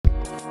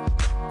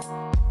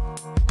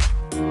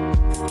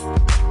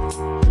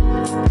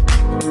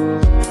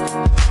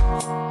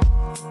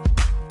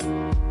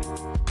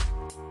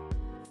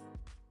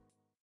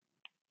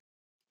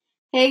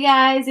Hey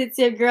guys, it's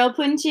your girl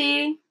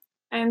Punchy.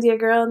 And your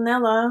girl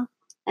Nella.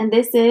 And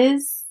this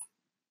is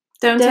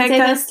Don't take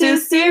us too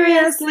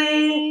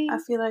seriously. I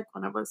feel like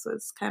one of us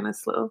was kind of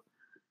slow.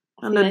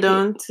 On the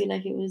don't. I feel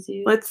like it was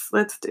you. Let's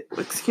do.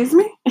 Excuse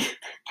me? Let's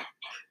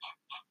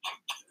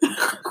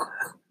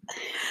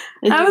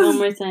do one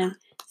more time.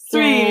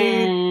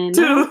 3,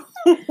 2.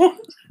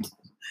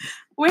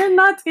 We're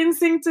not in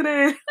sync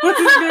today. What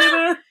is going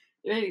on?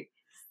 Ready?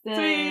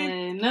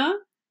 3. No.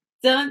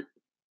 Don't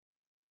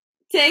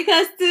take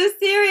us too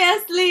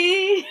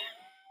seriously.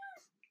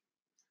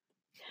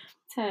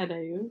 Tired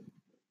are you?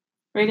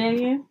 Ready are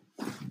you?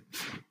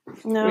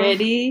 No.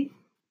 Ready,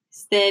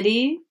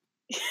 steady.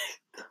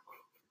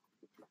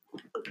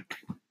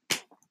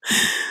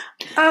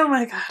 Oh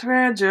my god,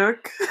 we're a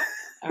joke.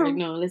 Alright,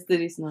 no, let's do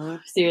this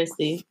now.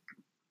 Seriously.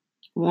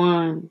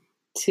 1,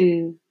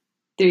 2,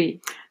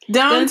 3.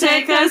 Don't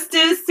take us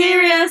too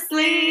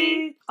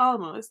seriously.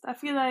 Almost. I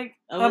feel like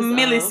a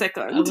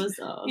millisecond. I was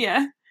off.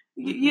 Yeah.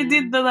 You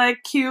did the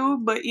cue,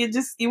 but you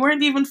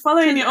weren't even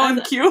following your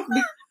own cue.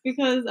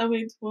 Because I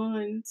went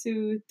 1,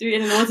 2, 3,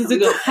 and then I wanted to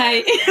go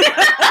hi.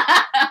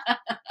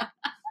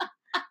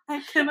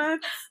 I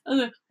cannot. I was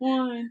like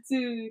 1,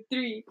 2,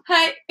 3,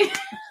 hi.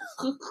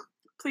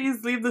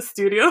 Please leave the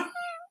studio.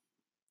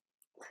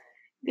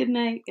 Good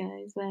night,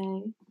 guys.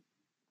 Bye.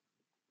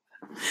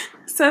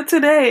 So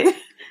today,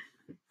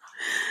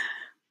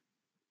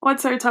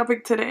 what's our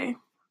topic today?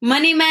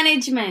 Money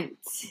management.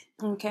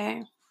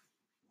 Okay.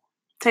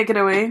 Take it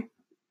away.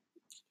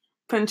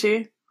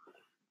 Punchy.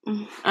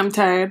 I'm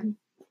tired.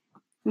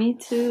 Me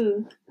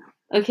too.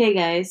 Okay,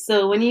 guys.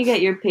 So when you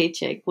get your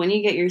paycheck, when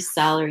you get your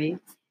salary,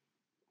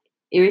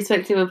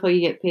 irrespective of how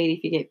you get paid,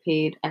 if you get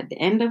paid at the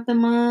end of the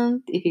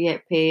month, if you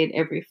get paid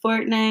every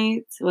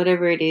fortnight,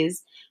 whatever it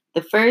is,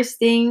 the first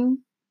thing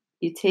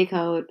you take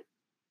out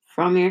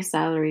from your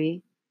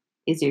salary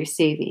is your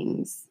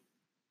savings.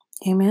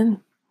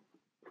 Amen.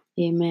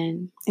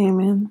 Amen.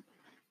 Amen.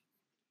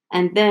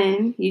 And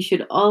then you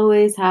should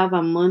always have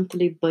a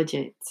monthly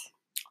budget.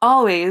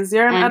 Always.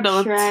 You're an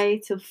adult.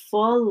 Try to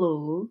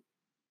follow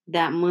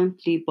that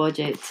monthly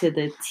budget to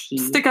the T.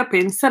 Stick a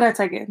pin. Say that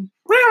again.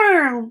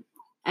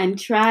 And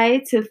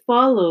try to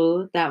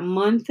follow that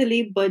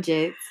monthly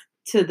budget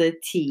to the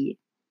T.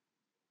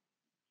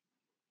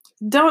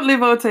 Don't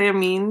live out of your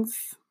means.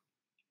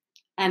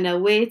 And a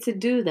way to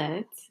do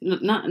that,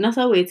 not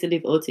a way to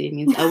live out of your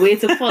means, a way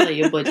to follow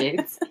your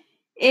budget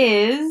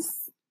is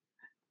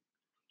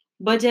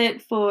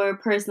budget for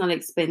personal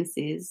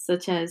expenses,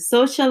 such as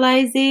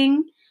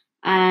socializing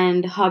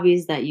and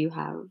hobbies that you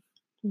have.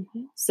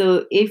 Mm-hmm.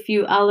 So if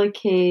you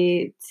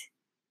allocate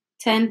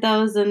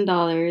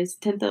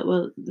 $10,000,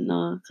 well,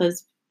 no,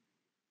 because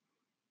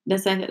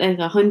that's like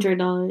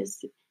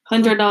 $100.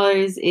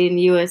 $100 in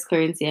US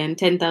currency and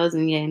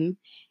 10,000 yen.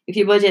 If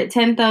you budget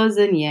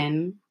 10,000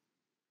 yen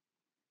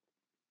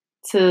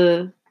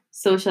to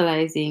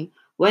socializing,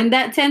 when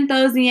that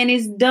 10,000 yen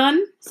is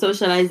done,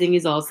 socializing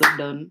is also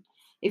done.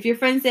 If your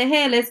friends say,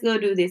 hey, let's go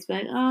do this,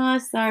 like, oh,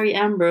 sorry,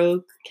 I'm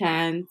broke.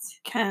 Can't.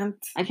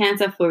 I can't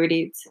afford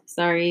it.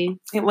 Sorry.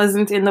 It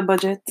wasn't in the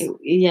budget.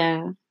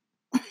 Yeah.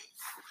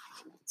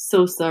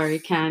 So sorry,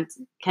 can't.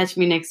 Catch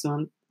me next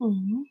month.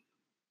 Mm-hmm.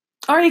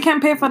 Or you can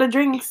pay for the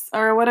drinks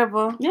or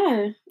whatever.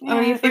 Yeah.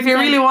 Or if you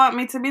really want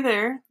me to be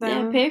there,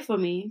 then pay for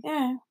me.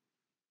 Yeah.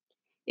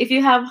 If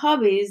you have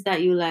hobbies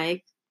that you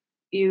like,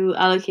 you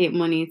allocate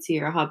money to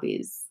your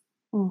hobbies.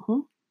 Mm-hmm.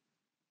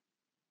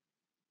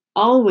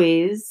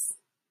 Always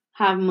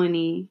have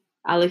money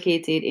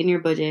allocated in your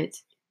budget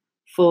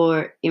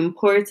for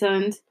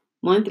important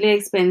monthly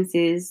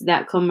expenses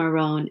that come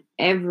around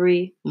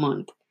every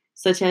month,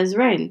 such as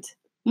rent,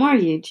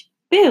 mortgage,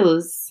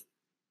 bills.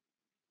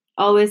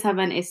 Always have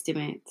an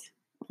estimate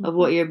of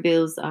what your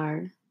bills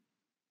are.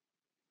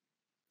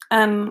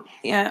 And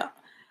yeah,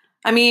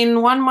 I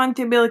mean, 1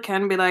 monthly bill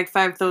can be like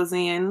 5,000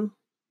 yen.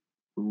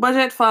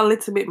 Budget for a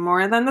little bit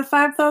more than the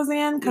 5,000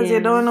 yen because you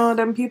don't know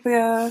them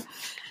people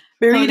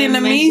be reading the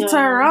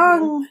meter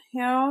wrong,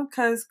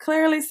 because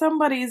clearly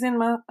somebody is in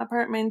my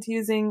apartment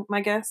using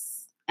my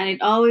gas. And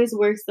it always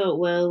works out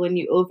well when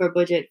you over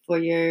budget for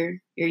your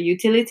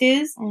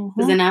utilities,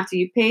 because then after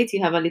you pay it,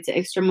 you have a little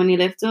extra money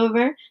left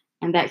over,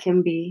 and that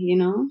can be,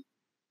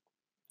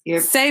 your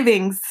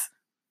savings.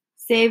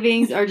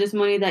 Savings or just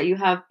money that you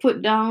have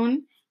put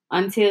down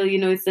until,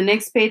 it's the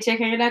next paycheck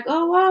and you're like,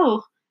 oh,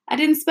 wow, I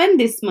didn't spend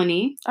this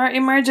money. Or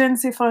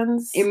emergency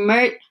funds.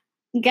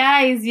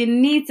 Guys, you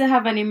need to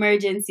have an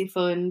emergency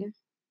fund.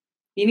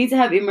 You need to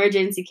have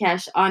emergency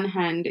cash on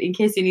hand in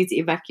case you need to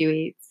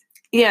evacuate.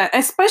 Yeah,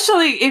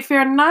 especially if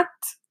you're not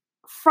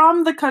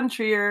from the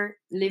country you're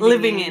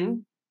living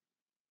in.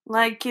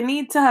 Like, you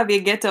need to have your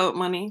get out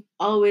money.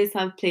 Always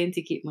have plane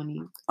ticket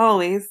money.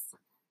 Always.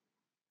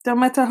 Don't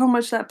matter how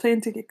much that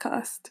plane ticket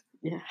cost.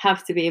 You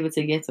have to be able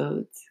to get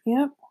out.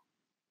 Yep.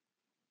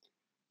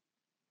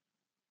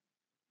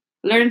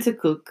 Learn to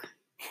cook.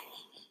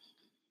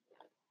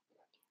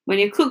 When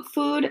you cook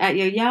food at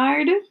your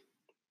yard,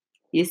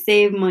 you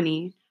save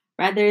money.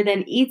 Rather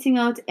than eating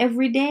out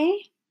every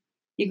day,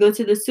 You go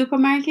to the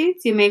supermarket,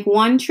 you make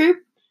one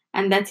trip,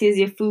 and that is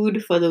your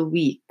food for the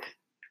week.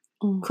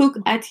 Cook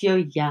at your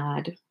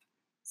yard.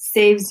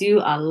 Saves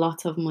you a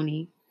lot of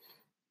money.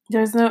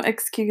 There's no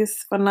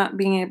excuse for not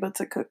being able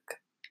to cook.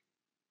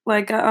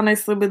 Like, I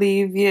honestly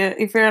believe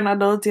if you're an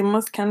adult,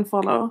 you can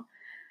follow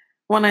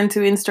 1 and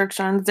 2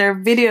 instructions. There are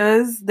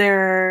videos, there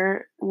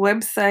are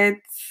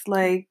websites,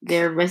 like...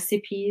 There are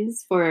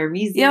recipes for a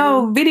reason.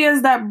 Yo,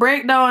 videos that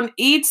break down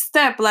each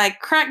step, like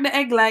crack the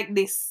egg like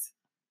this.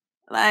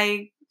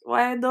 Like,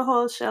 why the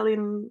whole shell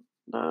in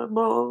the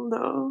bowl,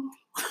 though?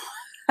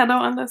 I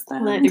don't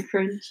understand. Like the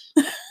crunch.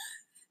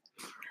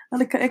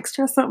 Like an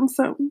extra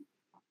something.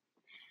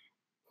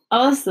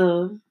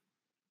 Also,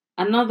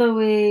 another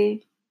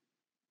way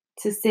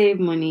to save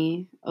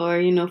money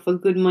or, for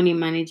good money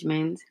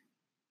management,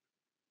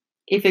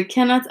 if you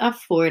cannot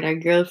afford a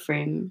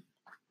girlfriend,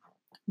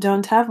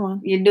 don't have one.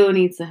 You don't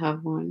need to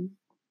have one.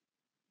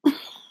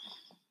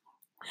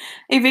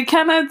 If you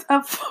cannot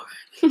afford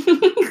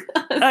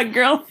a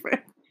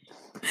girlfriend,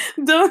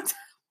 don't.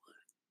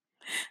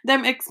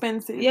 Them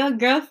expensive. Your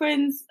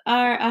girlfriends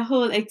are a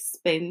whole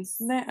expense.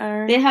 They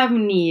are. They have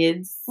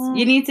needs.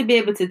 You need to be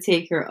able to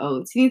take her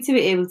out. You need to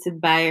be able to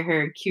buy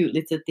her cute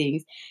little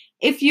things.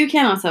 If you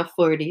cannot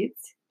afford it,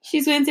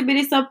 she's going to be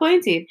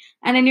disappointed.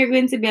 And then you're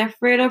going to be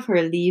afraid of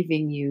her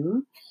leaving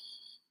you.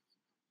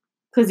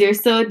 Because you're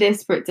so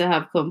desperate to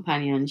have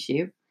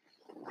companionship.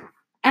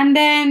 And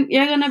then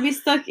you're going to be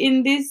stuck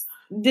in this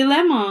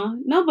dilemma.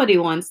 Nobody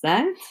wants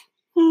that.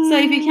 So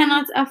if you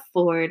cannot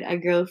afford a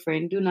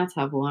girlfriend, do not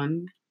have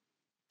one.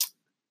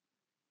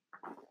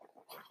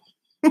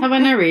 Have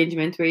an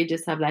arrangement where you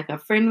just have like a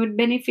friend with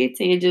benefits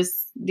and you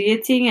just do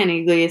your thing and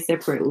you go your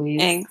separate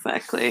ways.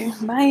 Exactly.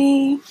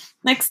 Bye.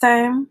 Next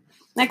time.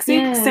 Next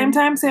week, same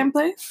time, same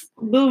place.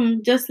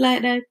 Boom. Just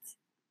like that.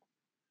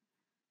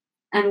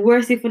 And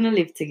worse if you don't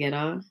live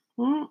together.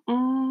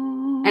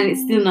 And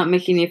it's still not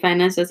making your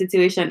financial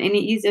situation any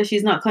easier.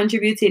 She's not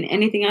contributing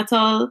anything at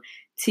all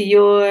to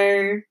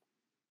your...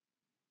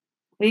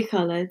 What do you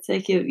call it?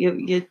 Like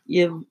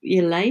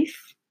your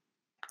life,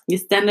 your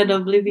standard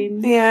of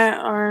living.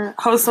 Yeah, or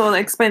household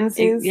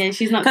expenses. Yeah,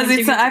 she's not.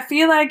 Because I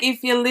feel like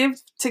if you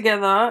live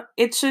together,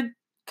 it should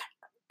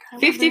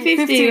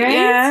 50-50, right?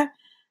 Yeah,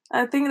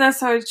 I think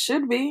that's how it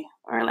should be,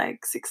 or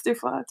like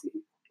 60-40.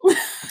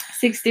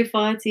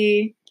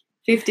 60-40,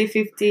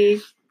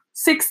 50-50.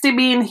 60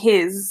 being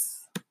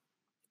his,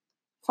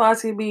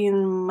 40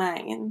 being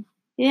mine.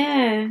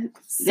 Yeah,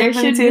 there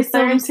should be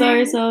some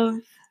sort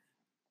of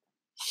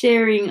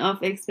sharing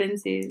of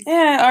expenses.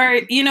 Yeah, or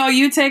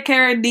you take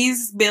care of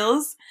these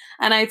bills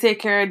and I take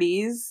care of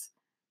these.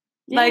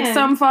 Yeah. Like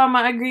some form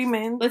of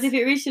agreement. But if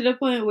it reaches to the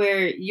point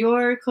where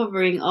you're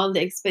covering all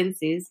the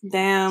expenses,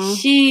 damn,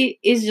 she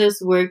is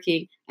just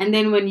working, and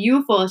then when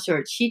you fall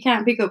short, she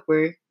can't pick up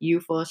where you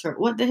fall short.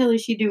 What the hell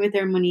is she doing with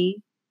her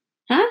money?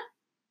 Huh?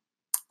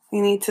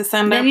 You need to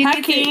send her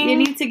packing. You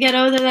need to get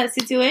out of that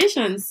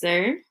situation,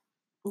 sir.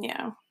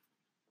 Yeah.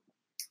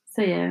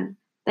 So yeah,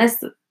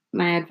 that's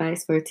my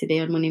advice for today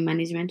on money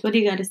management. What do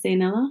you got to say,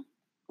 Nella?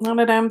 Not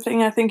a damn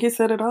thing. I think you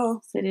said it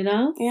all. Said it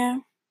all? Yeah.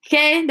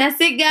 Okay,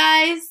 that's it,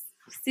 guys.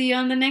 See you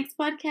on the next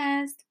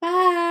podcast.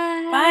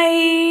 Bye.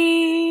 Bye.